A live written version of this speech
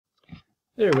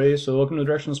Hey everybody, so welcome to the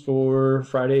directions for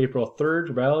Friday, April 3rd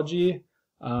for biology.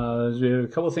 We have a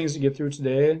couple of things to get through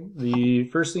today. The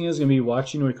first thing is going to be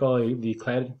watching what we call the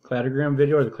cladogram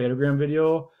video or the cladogram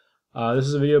video. This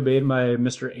is a video made by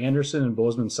Mr. Anderson in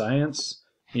Bozeman Science.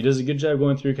 He does a good job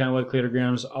going through kind of what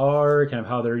cladograms are, kind of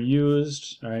how they're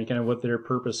used, and kind of what their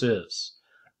purpose is.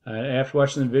 After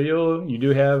watching the video, you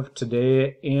do have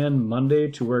today and Monday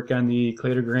to work on the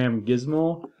cladogram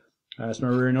gizmo. So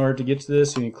remember, in order to get to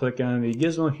this, you can click on the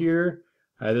gizmo here.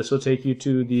 This will take you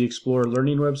to the Explore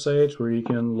Learning website where you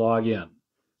can log in.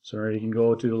 So you can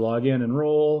go to the login,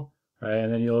 enroll,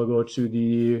 and then you'll go to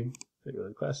the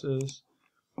classes,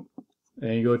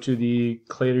 and you go to the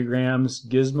cladograms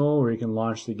gizmo where you can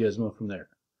launch the gizmo from there.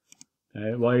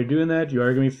 While you're doing that, you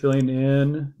are going to be filling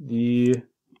in the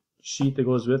sheet that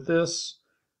goes with this.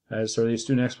 So the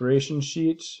student exploration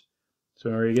sheet. So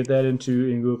in order to get that in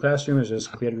Google Classroom, it's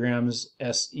just Cladograms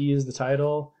SE is the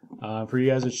title. For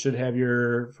you guys, it should have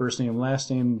your first name,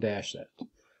 last name, dash that.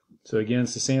 So again,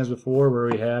 it's the same as before, where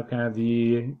we have kind of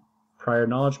the prior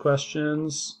knowledge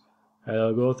questions.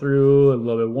 I'll go through a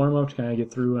little bit warm up to kind of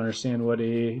get through and understand what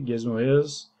a gizmo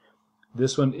is.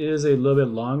 This one is a little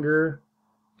bit longer.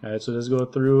 So let's go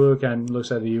through, kind of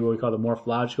looks at what we call the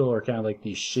morphological or kind of like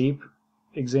the shape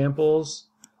examples.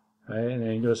 And then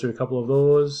it goes through a couple of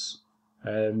those.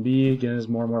 And B, again, is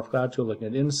more morphological, looking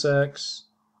at insects.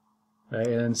 And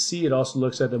then C, it also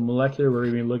looks at the molecular, where we're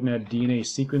going to be looking at DNA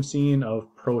sequencing of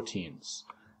proteins.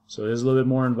 So it is a little bit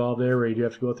more involved there, where you do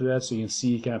have to go through that, so you can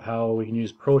see kind of how we can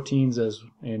use proteins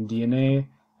and DNA,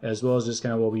 as well as just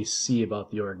kind of what we see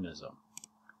about the organism.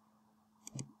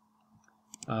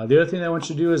 The other thing I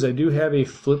want you to do is I do have a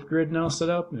Flipgrid now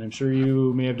set up, and I'm sure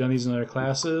you may have done these in other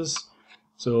classes.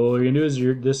 So what you're going to do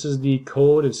is, this is the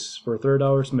code. It's for third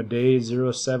hours from a day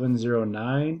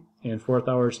 0709 and fourth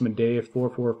hours from a day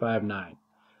 4459.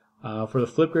 For the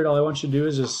Flipgrid, all I want you to do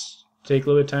is just take a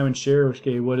little bit of time and share,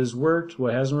 okay, what has worked,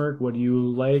 what hasn't worked, what do you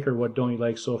like or what don't you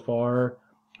like so far,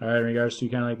 in regards to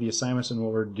kind of like the assignments and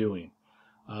what we're doing.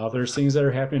 If there's things that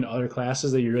are happening in other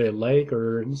classes that you really like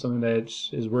or something that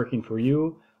is working for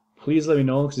you, please let me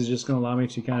know, because it's just going to allow me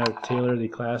to kind of tailor the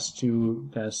class to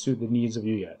kind of suit the needs of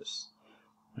you guys.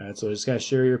 Alright, so just gotta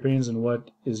share your opinions on what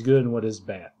is good and what is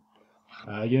bad.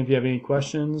 Again, if you have any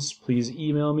questions, please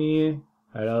email me.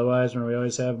 Otherwise, we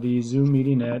always have the Zoom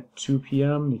meeting at 2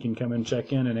 p.m. You can come and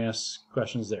check in and ask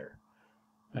questions there.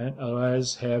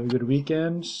 Otherwise, have a good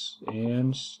weekend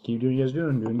and keep doing what you guys are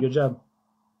doing. Doing a good job.